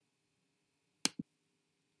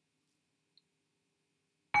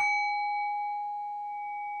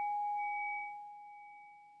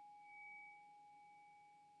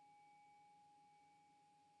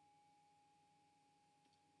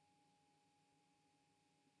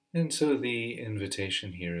And so the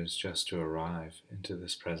invitation here is just to arrive into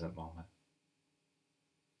this present moment.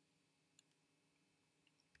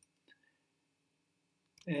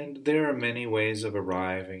 And there are many ways of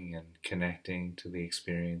arriving and connecting to the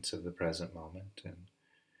experience of the present moment. And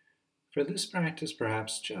for this practice,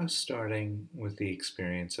 perhaps just starting with the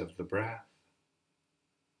experience of the breath.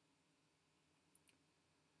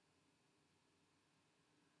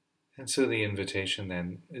 And so the invitation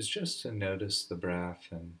then is just to notice the breath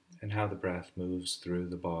and how the breath moves through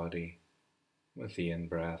the body with the in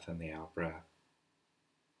breath and the out breath.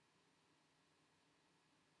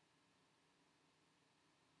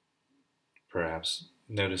 Perhaps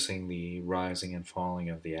noticing the rising and falling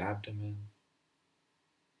of the abdomen,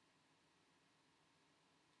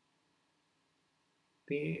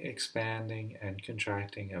 the expanding and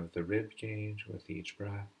contracting of the rib cage with each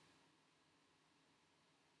breath.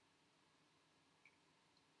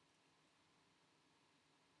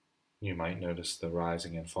 You might notice the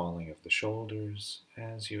rising and falling of the shoulders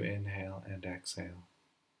as you inhale and exhale.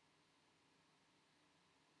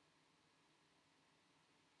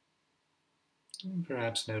 And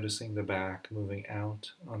perhaps noticing the back moving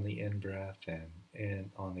out on the in breath and in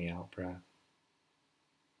on the out breath.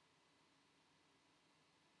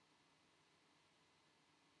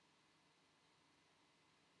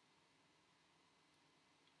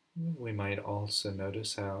 We might also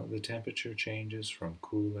notice how the temperature changes from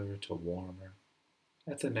cooler to warmer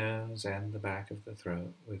at the nose and the back of the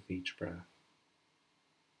throat with each breath.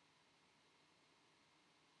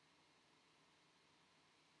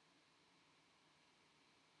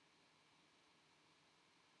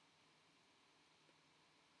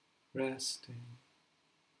 Resting,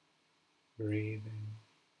 breathing.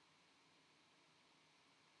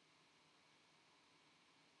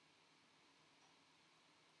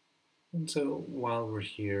 And so while we're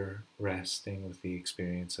here resting with the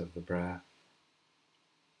experience of the breath,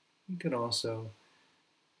 you can also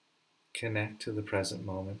connect to the present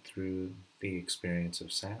moment through the experience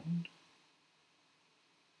of sound.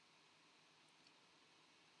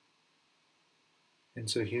 And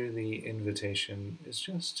so here the invitation is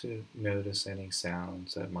just to notice any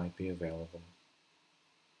sounds that might be available.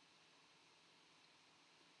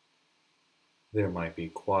 There might be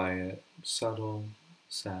quiet, subtle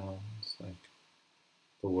sounds like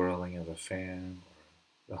the whirling of a fan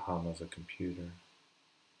or the hum of a computer.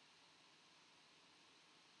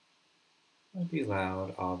 Might be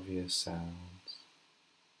loud, obvious sounds,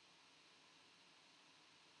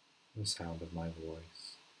 the sound of my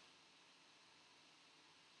voice.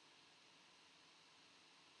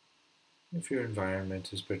 If your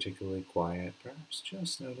environment is particularly quiet, perhaps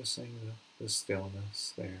just noticing the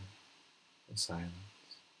stillness there, the silence.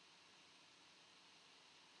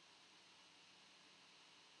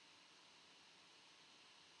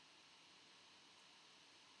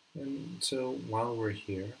 And so while we're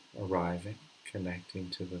here, arriving, connecting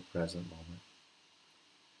to the present moment,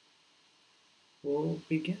 we'll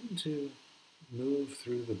begin to move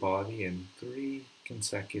through the body in 3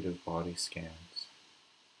 consecutive body scans.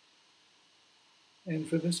 And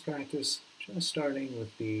for this practice, just starting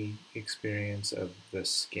with the experience of the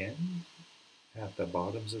skin at the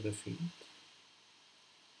bottoms of the feet.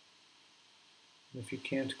 If you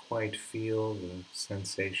can't quite feel the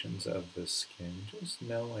sensations of the skin, just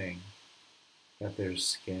knowing that there's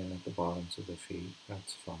skin at the bottoms of the feet,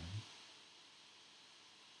 that's fine.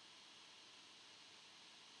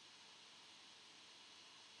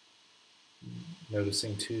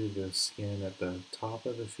 Noticing too the skin at the top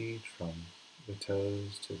of the feet from the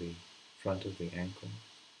toes to the front of the ankle.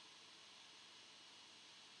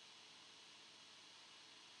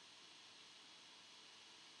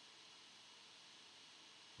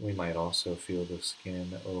 We might also feel the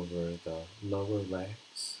skin over the lower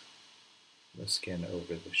legs, the skin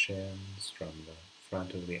over the shins, from the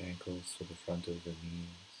front of the ankles to the front of the knees,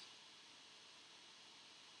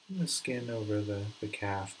 and the skin over the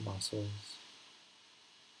calf muscles,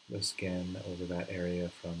 the skin over that area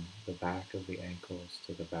from the back of the ankles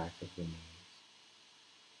to the back of the knees.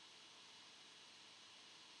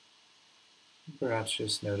 Perhaps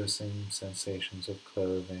just noticing sensations of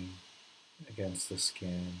clothing against the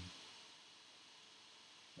skin,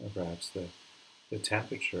 or perhaps the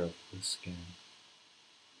temperature of the skin.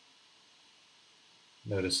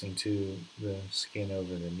 Noticing too the skin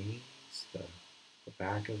over the knees, the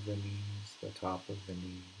back of the knees, the top of the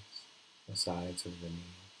knees, the sides of the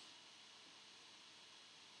knees.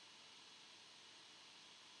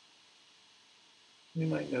 You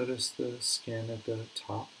might notice the skin at the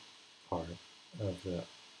top part of the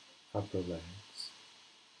upper legs,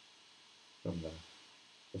 from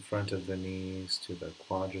the the front of the knees to the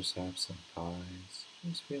quadriceps and thighs,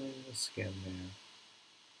 just feeling the skin there.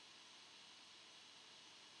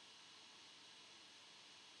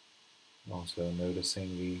 Also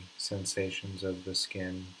noticing the sensations of the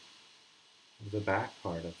skin of the back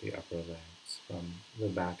part of the upper legs, from the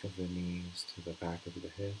back of the knees to the back of the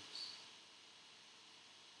hips.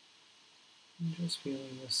 And just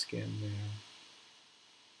feeling the skin there.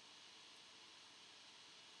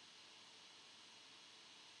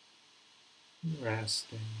 And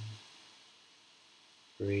resting,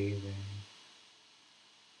 breathing.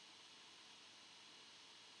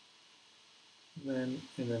 And then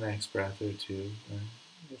in the next breath or two, when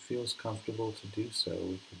it feels comfortable to do so,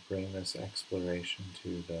 we could bring this exploration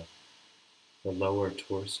to the lower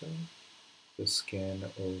torso, the skin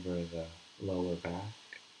over the lower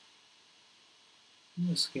back, and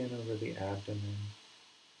the skin over the abdomen.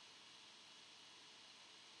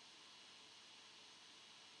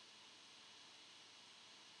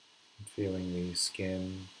 And feeling the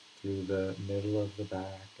skin through the middle of the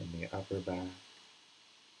back and the upper back.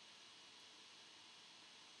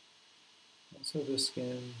 Also the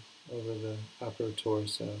skin over the upper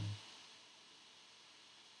torso.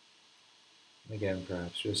 And again,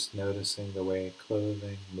 perhaps just noticing the way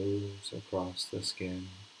clothing moves across the skin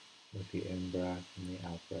with the in-breath and the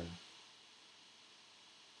out-breath.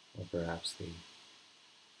 Or perhaps the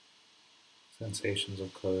sensations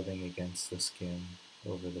of clothing against the skin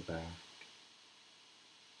over the back.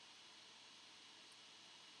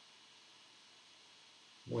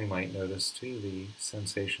 We might notice too the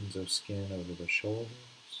sensations of skin over the shoulders.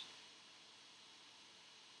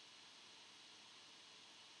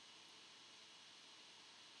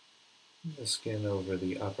 The skin over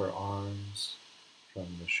the upper arms,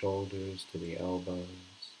 from the shoulders to the elbows.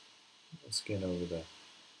 The skin over the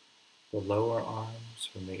lower arms,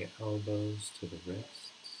 from the elbows to the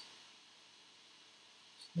wrists.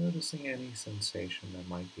 Just noticing any sensation that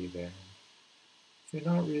might be there. If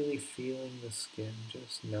you're not really feeling the skin,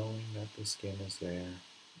 just knowing that the skin is there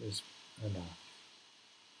is enough.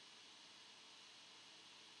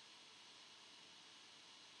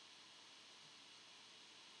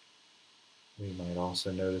 We might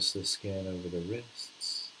also notice the skin over the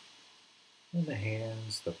wrists and the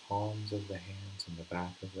hands, the palms of the hands and the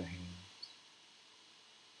back of the hands.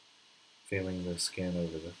 Feeling the skin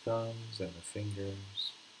over the thumbs and the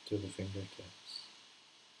fingers to the fingertips.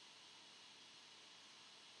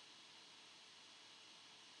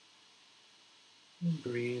 And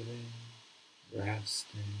breathing,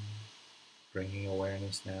 resting, bringing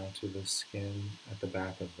awareness now to the skin at the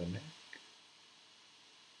back of the neck.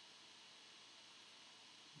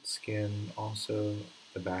 Skin also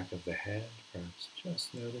the back of the head, perhaps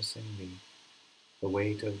just noticing the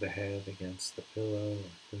weight of the head against the pillow or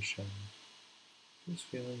cushion. Just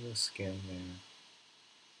feeling the skin there.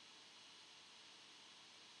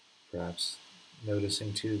 Perhaps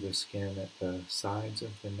noticing too the skin at the sides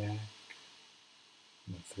of the neck,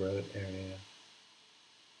 and the throat area.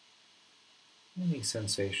 Any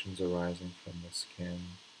sensations arising from the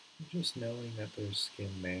skin, and just knowing that there's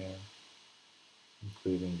skin there,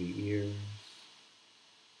 including the ears,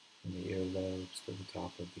 from the earlobes to the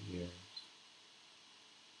top of the ears.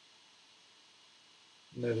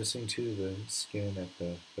 Noticing too the skin at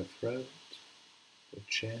the throat, the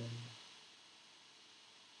chin,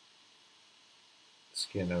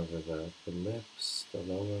 skin over the lips, the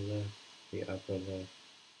lower lip, the upper lip,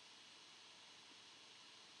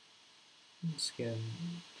 and skin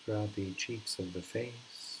throughout the cheeks of the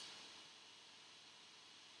face,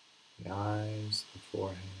 the eyes, the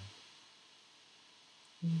forehead,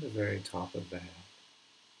 and the very top of the head.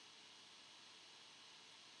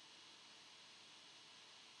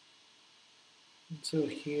 And so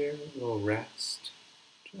here we'll rest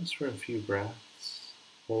just for a few breaths,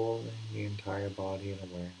 holding the entire body in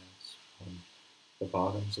awareness from the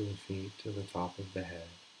bottoms of the feet to the top of the head.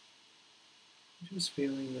 Just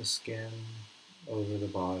feeling the skin over the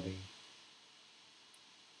body.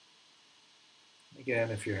 Again,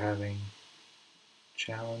 if you're having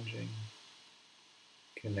challenging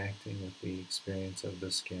connecting with the experience of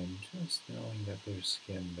the skin, just knowing that there's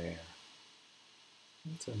skin there.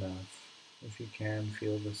 That's enough. If you can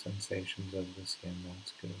feel the sensations of the skin,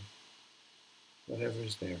 that's good.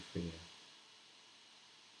 Whatever's there for you.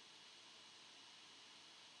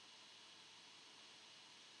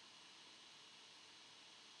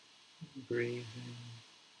 Breathing,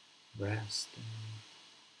 resting.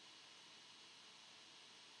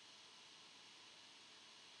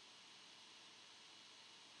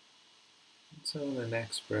 So in the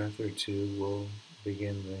next breath or two, we'll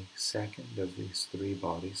begin the second of these 3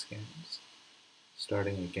 body scans.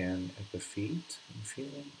 starting again at the feet and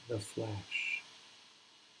feeling the flesh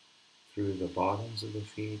through the bottoms of the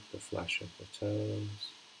feet, the flesh of the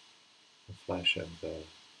toes, the flesh of the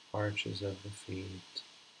arches of the feet,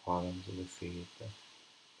 bottoms of the feet,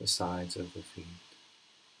 the sides of the feet,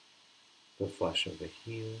 the flesh of the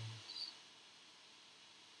heels,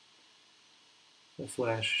 the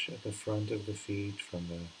flesh at the front of the feet from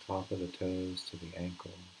the top of the toes to the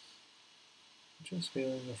ankles. Just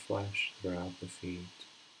feeling the flesh throughout the feet.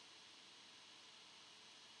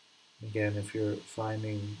 Again, if you're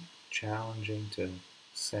finding challenging to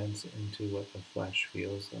sense into what the flesh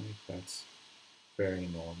feels like, that's very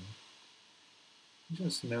normal.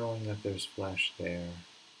 Just knowing that there's flesh there,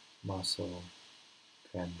 muscle,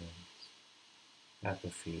 tendons, at the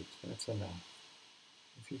feet, that's enough.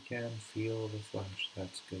 If you can feel the flesh,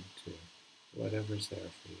 that's good too. Whatever's there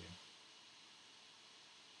for you.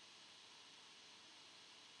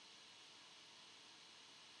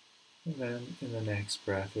 And then in the next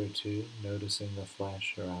breath or two, noticing the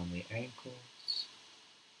flesh around the ankles,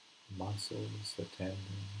 the muscles, the tendons.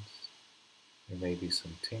 There may be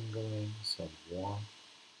some tingling, some warmth.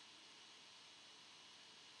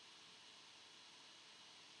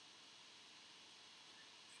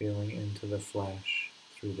 Feeling into the flesh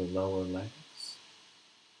through the lower legs,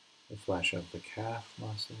 the flesh of the calf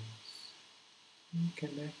muscles, and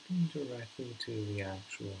connecting directly to the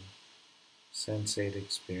actual sensate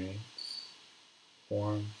experience,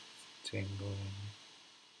 warmth, tingling,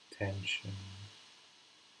 tension,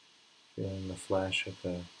 feeling the flesh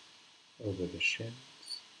over the shins,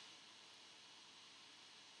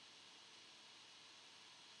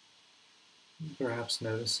 and perhaps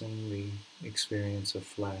noticing the experience of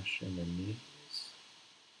flesh in the knees,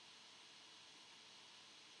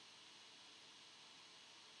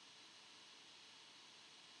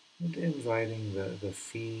 and inviting the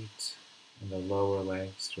feet and the lower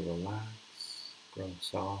legs to relax, grow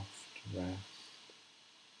soft, rest.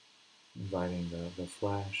 Inviting the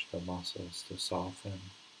flesh, the muscles to soften,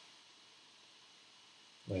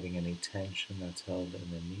 letting any tension that's held in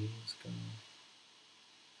the knees go.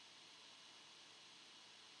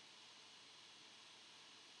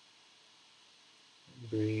 And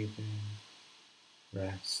breathing,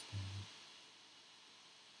 resting.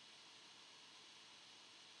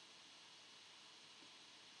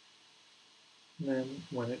 And then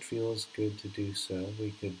when it feels good to do so,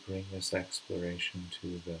 we could bring this exploration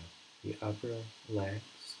to the upper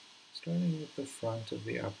legs, starting with the front of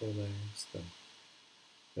the upper legs,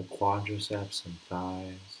 the quadriceps and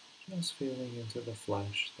thighs, just feeling into the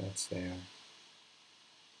flesh that's there.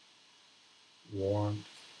 Warmth,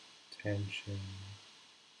 tension,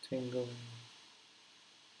 tingling,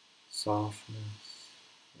 softness,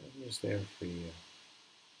 whatever's there for you.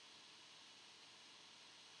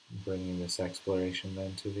 Bringing this exploration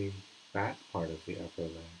then to the back part of the upper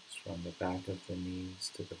legs, from the back of the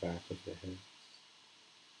knees to the back of the hips.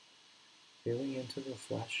 Feeling into the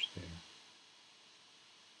flesh there.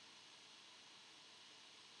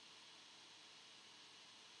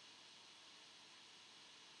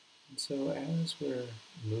 And so as we're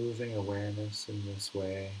moving awareness in this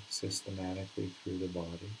way systematically through the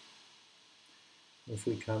body, if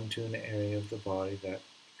we come to an area of the body that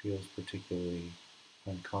feels particularly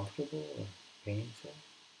uncomfortable or painful,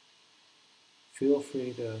 feel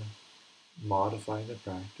free to modify the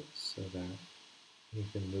practice so that you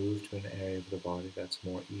can move to an area of the body that's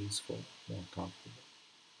more easeful, more comfortable.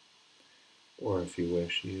 Or if you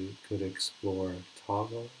wish, you could explore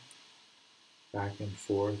toggling back and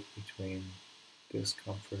forth between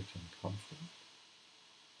discomfort and comfort.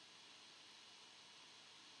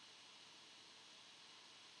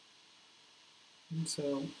 And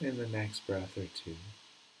so in the next breath or two,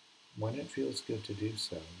 when it feels good to do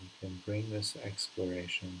so, you can bring this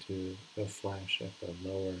exploration to the flesh at the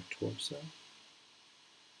lower torso,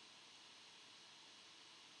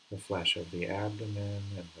 the flesh of the abdomen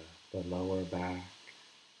and the lower back,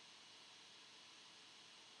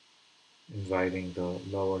 inviting the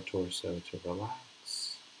lower torso to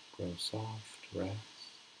relax, grow soft, rest,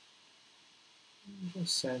 and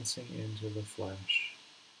just sensing into the flesh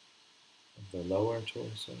of the lower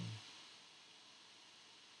torso,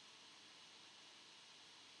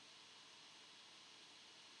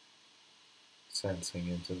 sensing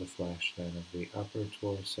into the flesh then of the upper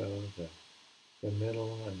torso, the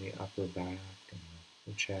middle and the upper back and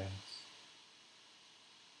the chest,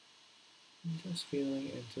 and just feeling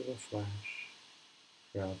into the flesh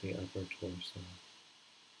throughout the upper torso.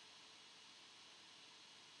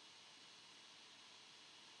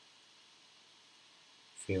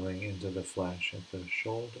 Feeling into the flesh at the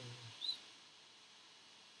shoulders,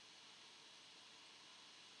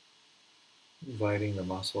 inviting the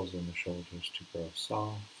muscles in the shoulders to grow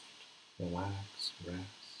soft, relax, rest,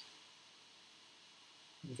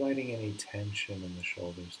 inviting any tension in the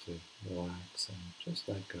shoulders to relax and just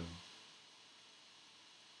let go.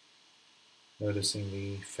 Noticing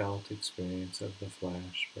the felt experience of the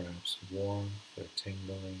flesh, perhaps warmth or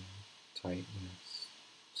tingling, tightness,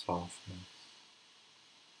 softness.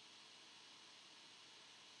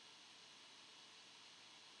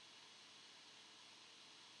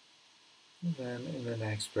 And then in the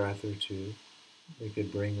next breath or two, we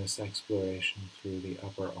could bring this exploration through the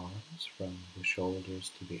upper arms, from the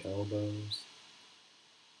shoulders to the elbows,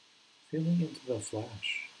 feeling into the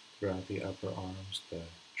flesh throughout the upper arms, the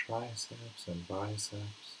triceps and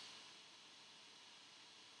biceps.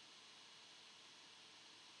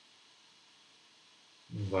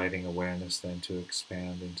 Inviting awareness then to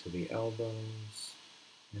expand into the elbows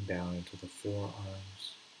and down into the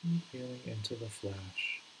forearms, and feeling into the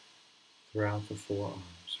flesh throughout the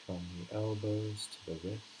forearms, from the elbows to the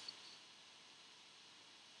wrists.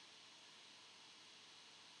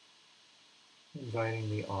 Inviting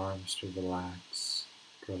the arms to relax,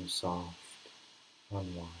 grow soft,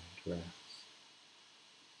 unwind, rest.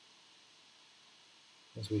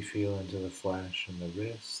 As we feel into the flesh and the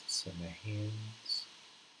wrists and the hands,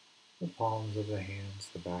 the palms of the hands,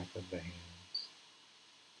 the back of the hands,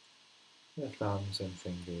 the thumbs and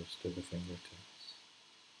fingers to the fingertips.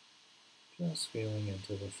 Just feeling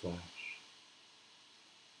into the flesh.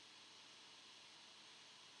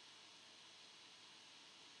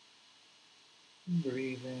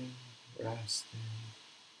 Breathing, resting.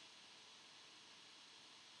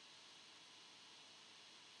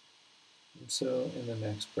 And so in the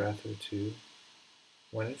next breath or two,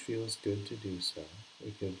 when it feels good to do so,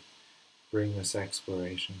 we could bring this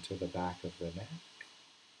exploration to the back of the neck,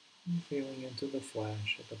 and feeling into the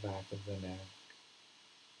flesh at the back of the neck,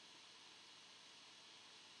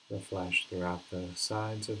 the flesh throughout the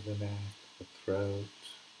sides of the neck, the throat,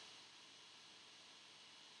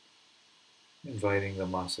 inviting the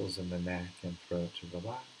muscles in the neck and throat to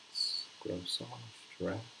relax, grow soft,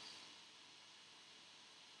 rest.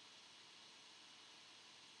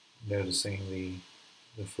 Noticing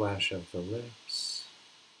the flesh of the lips,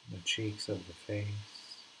 the cheeks of the face,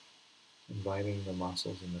 inviting the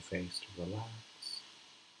muscles in the face to relax,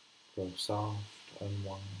 grow soft,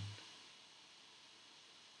 unwind,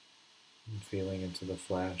 and feeling into the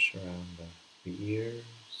flesh around the ears,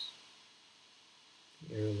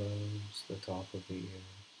 the earlobes, the top of the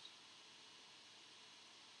ears,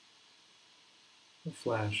 the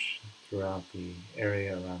flesh throughout the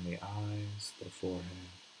area around the eyes, the forehead,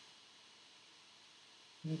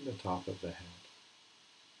 and the top of the head.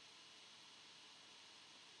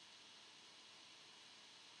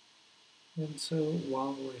 And so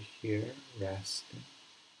while we're here, resting,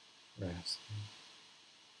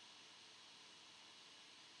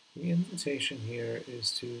 the invitation here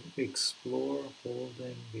is to explore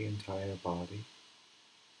holding the entire body,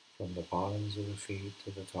 from the bottoms of the feet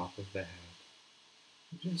to the top of the head.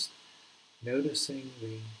 Just noticing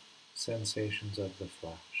the sensations of the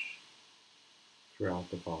flesh throughout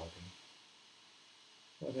the body,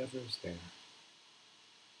 whatever's there.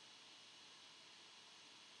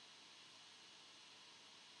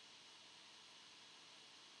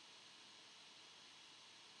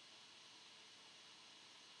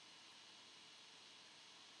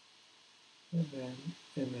 And then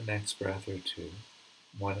in the next breath or two,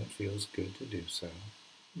 when it feels good to do so,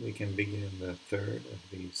 we can begin the third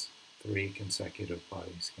of these 3 consecutive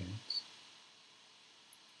body scans.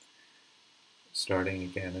 Starting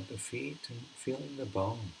again at the feet and feeling the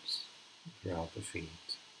bones throughout the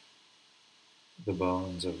feet. The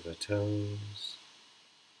bones of the toes,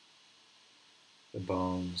 the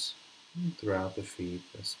bones throughout the feet,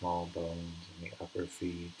 the small bones in the upper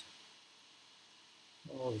feet,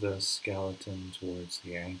 all of the skeleton towards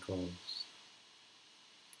the ankles,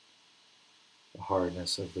 the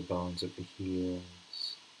hardness of the bones at the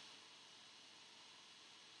heels,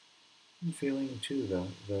 and feeling too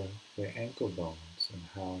the ankle bones and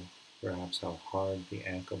perhaps how hard the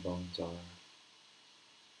ankle bones are.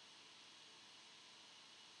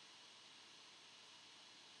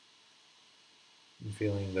 And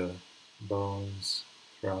feeling the bones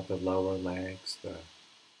throughout the lower legs, the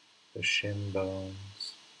shin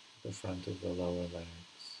bones, the front of the lower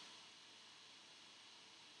legs.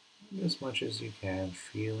 And as much as you can,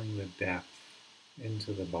 feeling the depth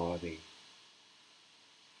into the body,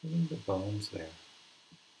 feeling the bones there.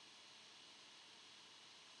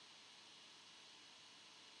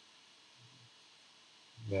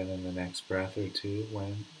 Then in the next breath or two,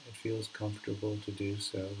 when it feels comfortable to do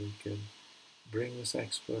so, we could bring this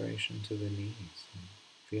exploration to the knees, and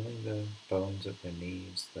feeling the bones of the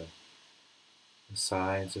knees, the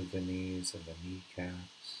sides of the knees and the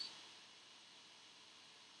kneecaps.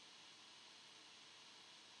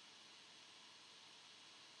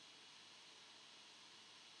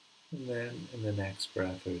 And then in the next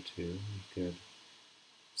breath or two, you could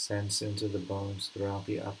sense into the bones throughout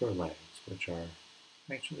the upper legs, which are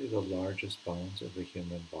actually the largest bones of the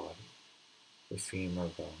human body, the femur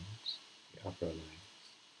bones, the upper legs.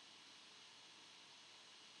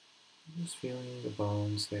 Just feeling the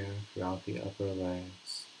bones there throughout the upper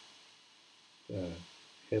legs, the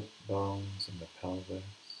hip bones and the pelvis.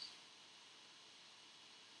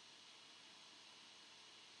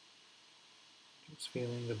 Just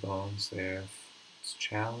feeling the bones there. It's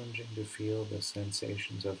challenging to feel the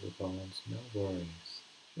sensations of the bones. No worries.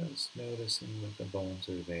 Just noticing that the bones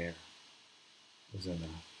are there is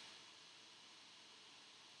enough.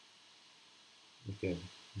 We could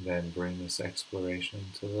then bring this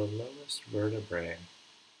exploration to the lowest vertebrae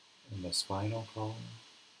in the spinal column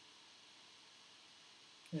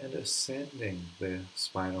and ascending the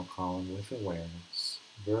spinal column with awareness,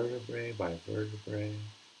 vertebrae by vertebrae,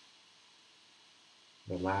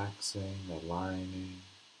 relaxing, aligning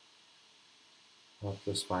up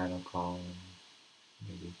the spinal column,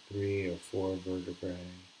 maybe 3 or 4 vertebrae,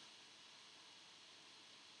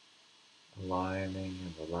 aligning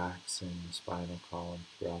and relaxing the spinal column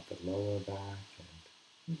throughout the lower back and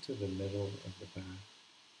into the middle of the back.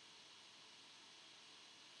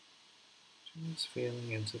 Just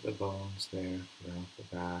feeling into the bones there throughout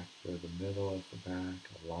the back, or the middle of the back,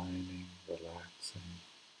 aligning, relaxing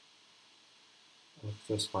up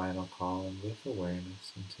the spinal column with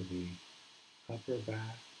awareness into the upper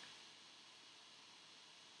back,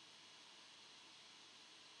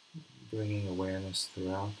 bringing awareness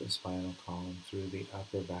throughout the spinal column through the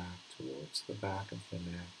upper back towards the back of the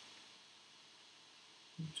neck.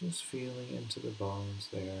 And just feeling into the bones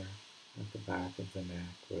there at the back of the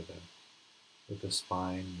neck where the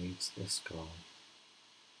spine meets the skull.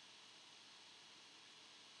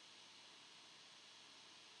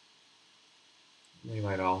 We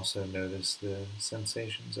might also notice the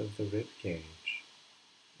sensations of the rib cage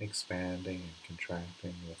expanding and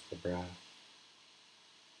contracting with the breath.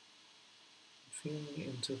 Feeling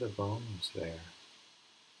into the bones there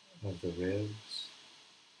of the ribs.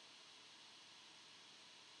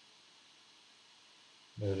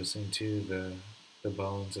 Noticing too the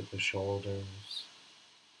bones at the shoulders.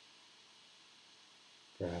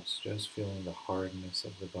 Perhaps just feeling the hardness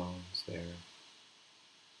of the bones there.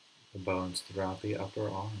 The bones throughout the upper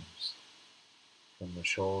arms, from the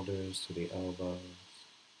shoulders to the elbows.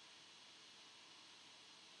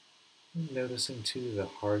 And noticing too the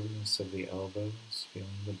hardness of the elbows,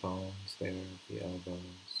 feeling the bones there of the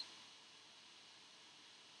elbows.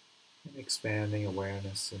 And expanding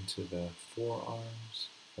awareness into the forearms,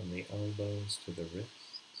 from the elbows to the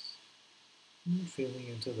wrists. And feeling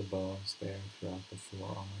into the bones there throughout the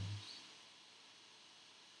forearms.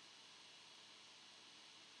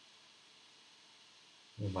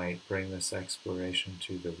 We might bring this exploration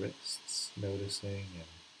to the wrists, noticing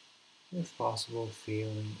and, if possible,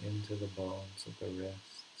 feeling into the bones of the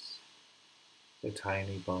wrists, the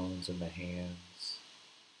tiny bones in the hands,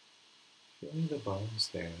 feeling the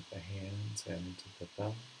bones there at the hands and into the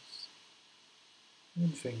thumbs,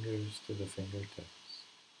 and fingers to the fingertips.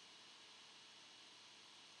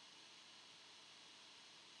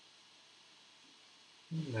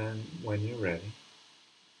 And then, when you're ready,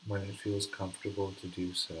 when it feels comfortable to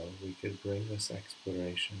do so, we could bring this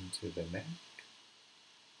exploration to the neck.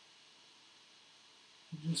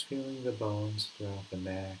 Just feeling the bones throughout the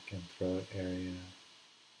neck and throat area.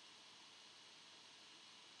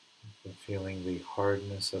 Feeling the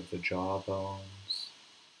hardness of the jaw bones,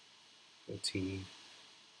 the teeth,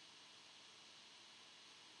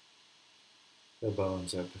 the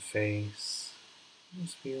bones at the face.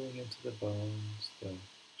 Just feeling into the bones, the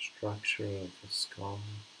structure of the skull,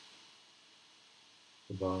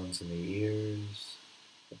 the bones in the ears,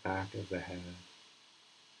 the back of the head,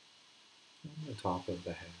 and the top of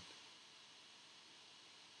the head.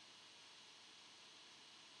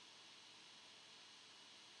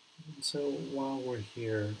 And so while we're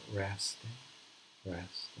here resting,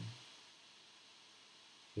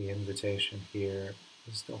 the invitation here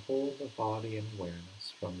is to hold the body in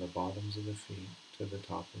awareness from the bottoms of the feet to the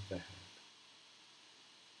top of the head.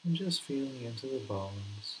 And just feeling into the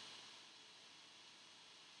bones.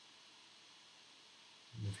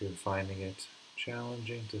 And if you're finding it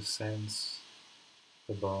challenging to sense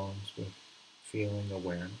the bones with feeling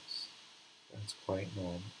awareness, that's quite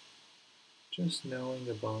normal. Just knowing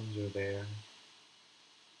the bones are there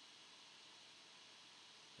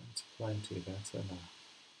That's plenty, that's enough.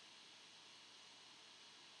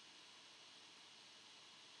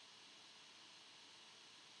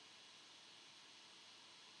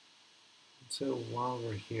 So while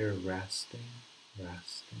we're here resting, the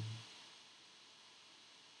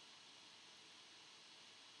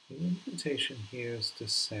invitation here is to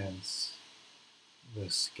sense the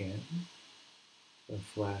skin, the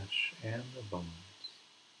flesh, and the bones.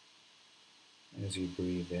 As you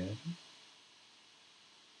breathe in,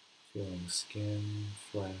 feeling skin,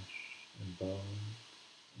 flesh, and bones.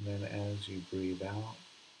 And then as you breathe out,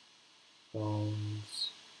 bones,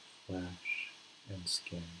 flesh, and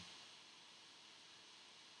skin.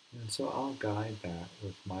 And so I'll guide that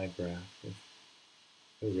with my breath. If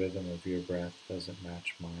the rhythm of your breath doesn't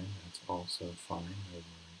match mine, that's also fine, no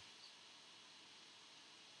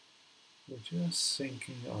worries. We're just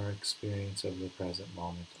syncing our experience of the present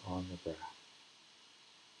moment on the breath.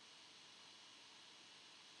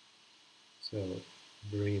 So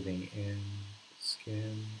breathing in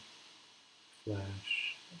skin,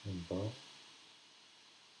 flesh, and bone.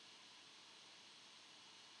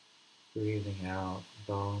 Breathing out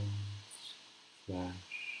bones,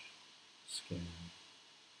 flesh, skin.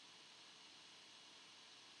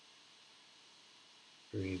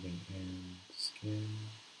 Breathing in skin,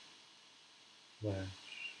 flesh,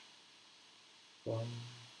 bone.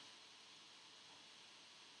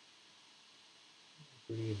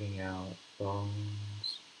 Breathing out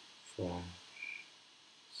bones, flesh,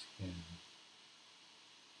 skin.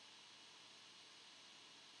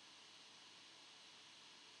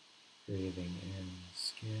 Breathing in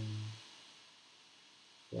skin,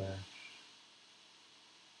 flesh,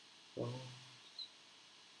 bones.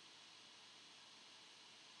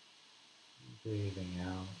 Breathing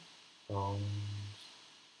out bones,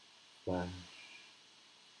 flesh,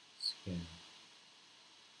 skin.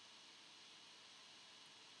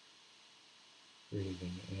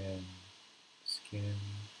 Breathing in skin,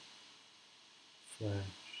 flesh,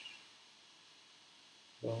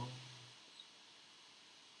 bones.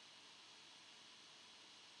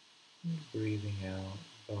 Breathing out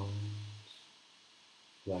bones,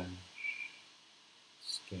 flesh,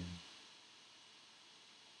 skin.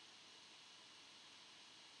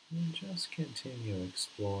 And just continue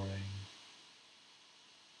exploring,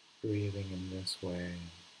 breathing in this way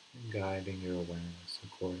and guiding your awareness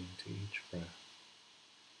according to each breath.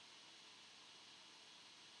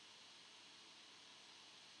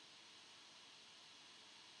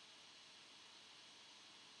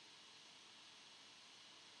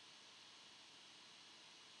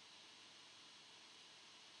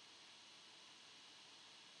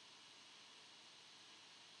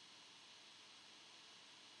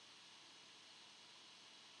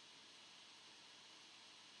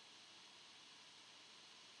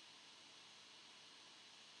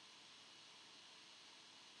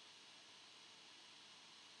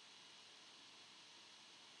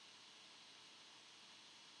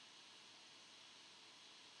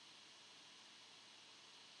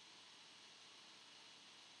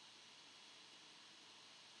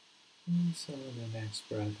 And so in the next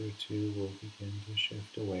breath or two, we'll begin to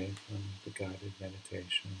shift away from the guided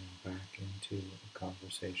meditation and back into a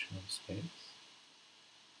conversational space.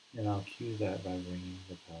 And I'll cue that by ringing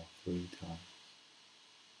the bell 3 times.